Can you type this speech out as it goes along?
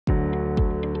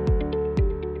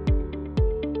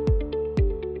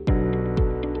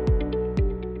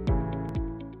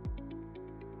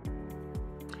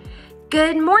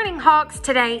Good morning, Hawks.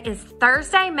 Today is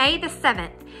Thursday, May the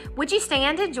 7th. Would you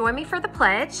stand and join me for the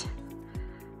pledge?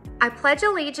 I pledge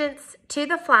allegiance to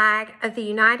the flag of the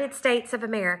United States of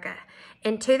America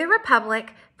and to the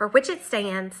republic for which it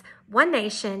stands, one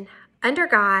nation, under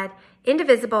God,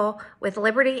 indivisible, with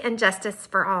liberty and justice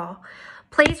for all.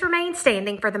 Please remain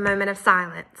standing for the moment of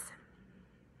silence.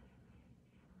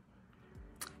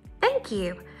 Thank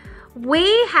you.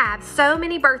 We have so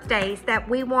many birthdays that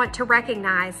we want to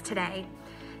recognize today.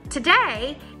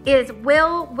 Today is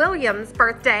Will Williams'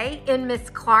 birthday in Miss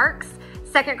Clark's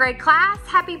second grade class.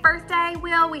 Happy birthday,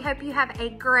 Will. We hope you have a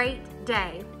great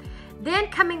day. Then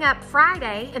coming up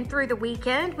Friday and through the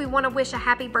weekend, we want to wish a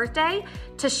happy birthday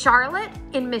to Charlotte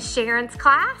in Miss Sharon's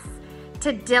class,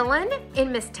 to Dylan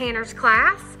in Miss Tanner's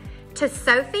class, to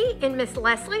Sophie in Miss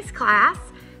Leslie's class,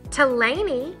 to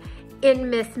Lainey in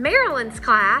Miss Marilyn's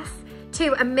class,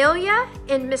 to Amelia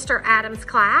in Mr. Adams'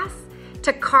 class,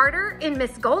 to Carter in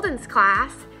Miss Golden's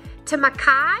class, to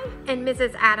Mackay in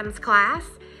Mrs. Adams' class,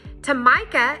 to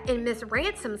Micah in Miss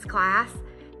Ransom's class,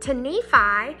 to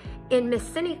Nephi in Miss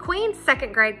Cindy Queen's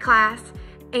second grade class,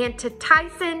 and to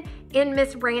Tyson in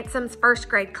Miss Ransom's first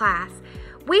grade class.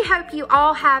 We hope you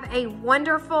all have a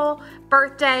wonderful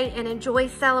birthday and enjoy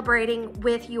celebrating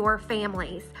with your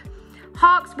families.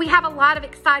 Hawks, we have a lot of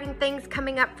exciting things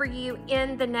coming up for you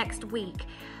in the next week.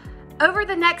 Over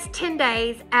the next 10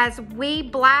 days, as we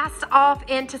blast off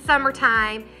into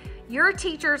summertime, your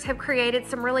teachers have created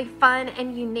some really fun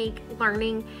and unique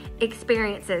learning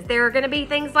experiences. There are going to be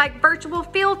things like virtual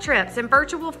field trips and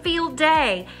virtual field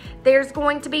day. There's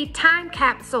going to be time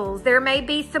capsules. There may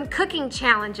be some cooking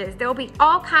challenges. There will be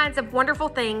all kinds of wonderful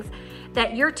things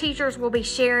that your teachers will be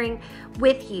sharing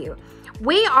with you.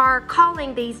 We are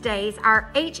calling these days our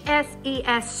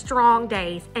HSES Strong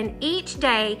Days, and each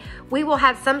day we will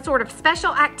have some sort of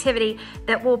special activity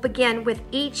that will begin with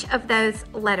each of those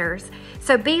letters.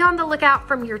 So be on the lookout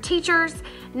from your teachers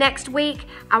next week.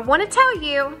 I want to tell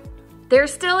you,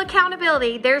 there's still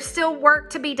accountability, there's still work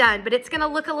to be done, but it's going to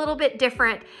look a little bit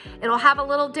different. It'll have a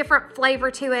little different flavor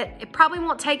to it. It probably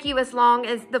won't take you as long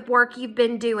as the work you've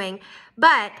been doing,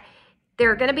 but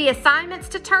there are going to be assignments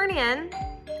to turn in.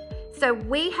 So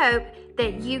we hope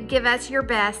that you give us your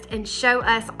best and show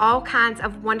us all kinds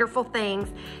of wonderful things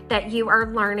that you are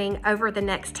learning over the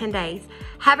next 10 days.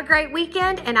 Have a great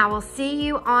weekend, and I will see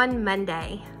you on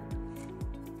Monday.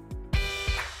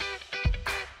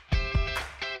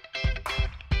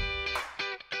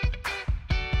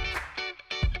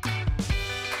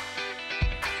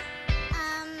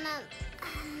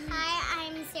 Hi,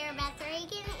 I'm Sarah Beth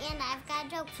Reagan, and I've got a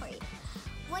joke for you.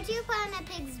 What do you put on a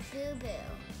pig's boo-boo?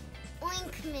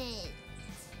 Ointment.